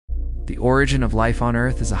The origin of life on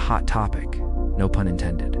Earth is a hot topic, no pun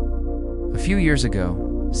intended. A few years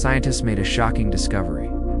ago, scientists made a shocking discovery.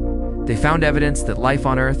 They found evidence that life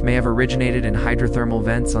on Earth may have originated in hydrothermal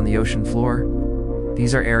vents on the ocean floor.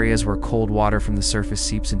 These are areas where cold water from the surface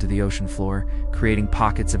seeps into the ocean floor, creating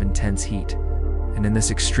pockets of intense heat. And in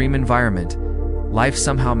this extreme environment, life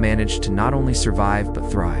somehow managed to not only survive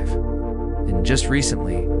but thrive. And just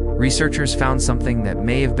recently, researchers found something that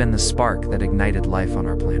may have been the spark that ignited life on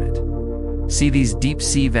our planet. See, these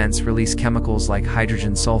deep-sea vents release chemicals like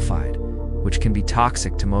hydrogen sulfide, which can be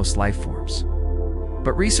toxic to most life forms.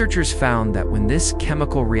 But researchers found that when this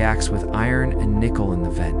chemical reacts with iron and nickel in the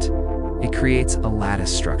vent, it creates a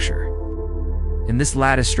lattice structure. And this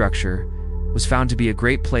lattice structure was found to be a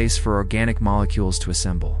great place for organic molecules to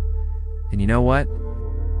assemble. And you know what?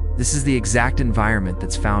 This is the exact environment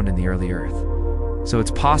that's found in the early Earth. So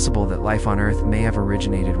it's possible that life on Earth may have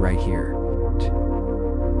originated right here.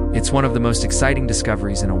 It's one of the most exciting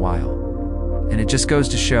discoveries in a while, and it just goes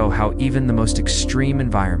to show how even the most extreme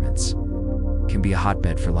environments can be a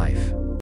hotbed for life.